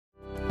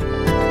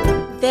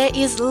There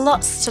is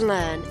lots to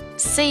learn,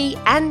 see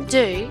and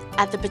do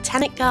at the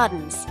Botanic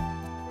Gardens.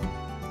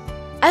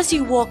 As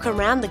you walk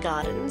around the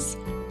gardens,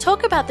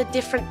 talk about the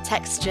different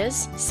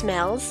textures,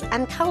 smells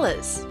and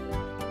colours.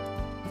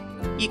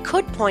 You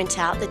could point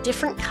out the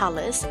different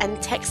colours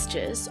and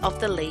textures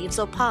of the leaves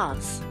or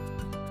paths.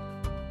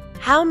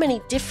 How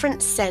many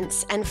different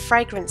scents and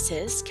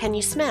fragrances can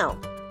you smell?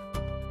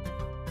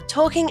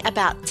 Talking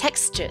about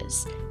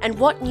textures and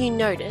what you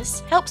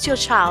notice helps your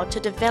child to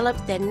develop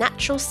their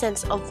natural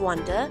sense of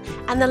wonder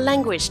and the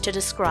language to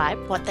describe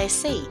what they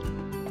see.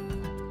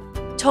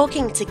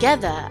 Talking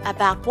together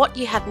about what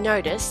you have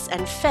noticed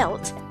and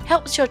felt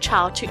helps your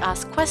child to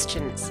ask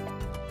questions.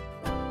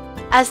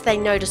 As they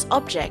notice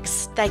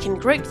objects, they can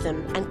group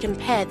them and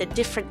compare the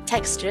different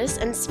textures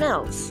and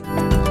smells.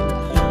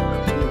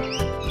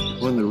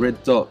 On the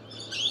red dot.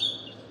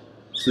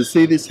 So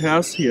see this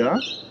house here?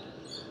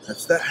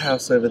 That's that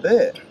house over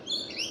there.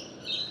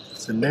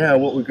 So now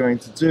what we're going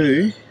to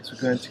do is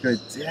we're going to go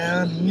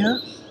down here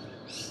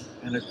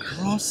and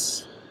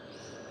across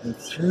and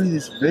through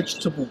this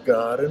vegetable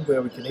garden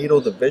where we can eat all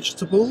the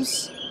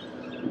vegetables.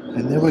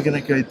 And then we're going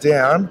to go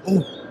down.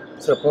 Oh,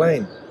 it's a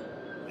plane.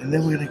 And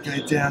then we're going to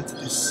go down to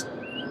this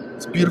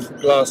beautiful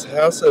glass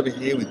house over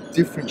here with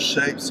different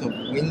shapes of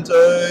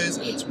windows,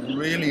 and it's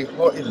really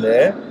hot in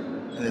there.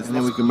 And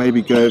then we can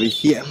maybe go over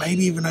here, and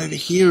maybe even over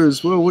here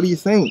as well. What do you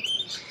think?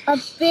 A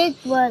big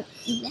one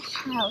in the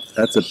house.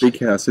 That's a big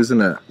house, isn't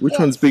it? Which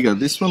one's bigger,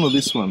 this one or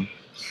this one?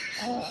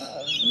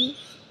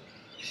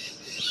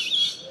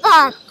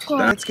 That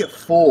one. Let's get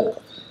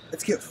 4.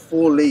 Let's get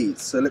 4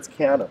 leaves, so let's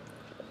count them.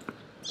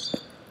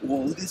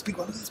 Whoa, look at this big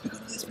one, look at this big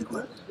one, look at this big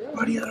one.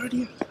 Right here, right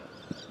here.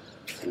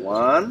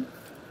 1,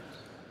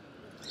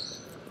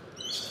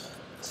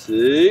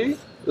 2,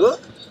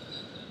 look.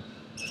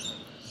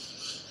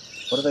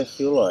 What do they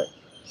feel like?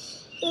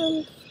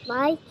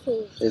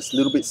 Spiky. It's a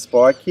little bit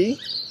spiky,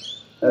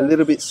 a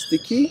little bit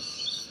sticky.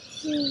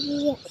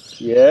 Yes.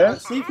 Yeah?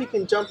 See if you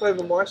can jump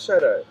over my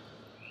shadow.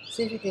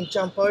 See if you can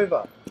jump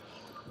over.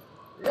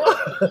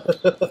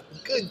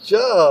 Good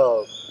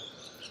job.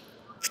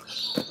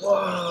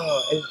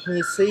 Wow, and can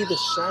you see the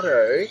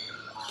shadow?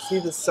 See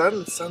the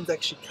sun? The sun's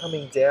actually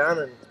coming down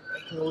and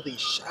making all these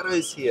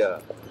shadows here.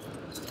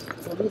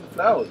 Oh, look at the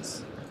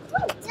flowers.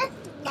 Oh, that's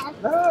yellow.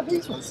 No,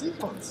 these ones, these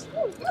ones.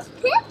 Oh, that's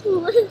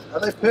purple. Are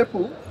they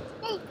purple?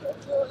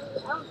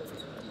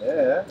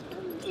 Yeah.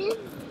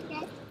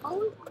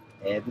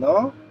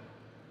 Jedno,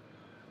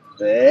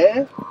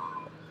 dve,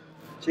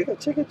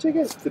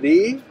 čekaj,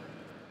 3,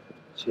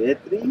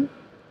 4,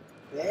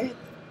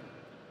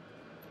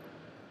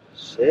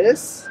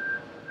 5,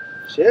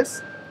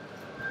 6.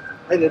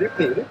 Ajde,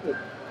 ripni.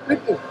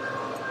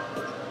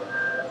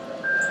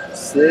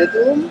 7,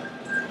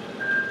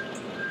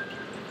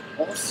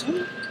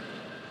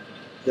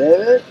 8,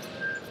 9, 10,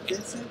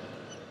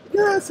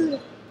 11.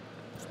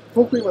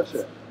 Koliko imaš?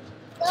 1,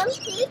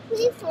 2,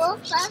 3, 4,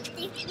 5,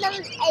 6, 7,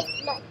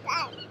 8, 9,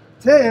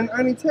 10,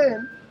 only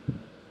 10.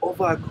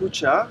 Ova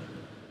kuća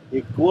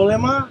je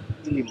golema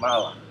ili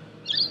mala?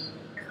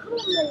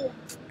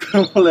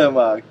 10.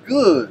 Golema,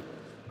 good.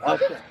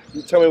 Okay.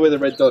 You tell me where the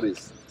red dot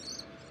is.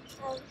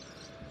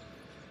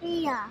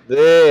 Here.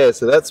 There,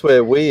 so that's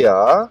where we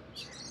are.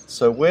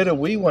 So where do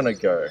we want to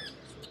go?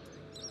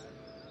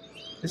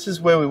 This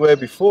is where we were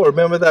before.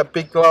 Remember that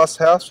big glass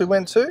house we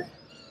went to?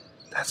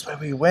 That's where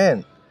we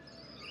went.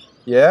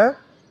 Yeah?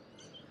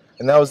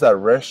 And that was that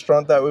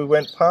restaurant that we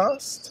went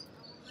past?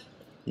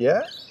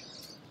 Yeah?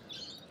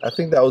 I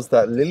think that was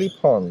that lily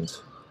pond.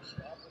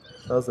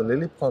 That was the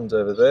lily pond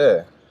over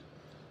there.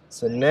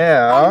 So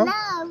now... And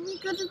now we're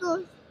going to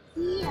go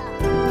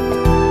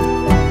here.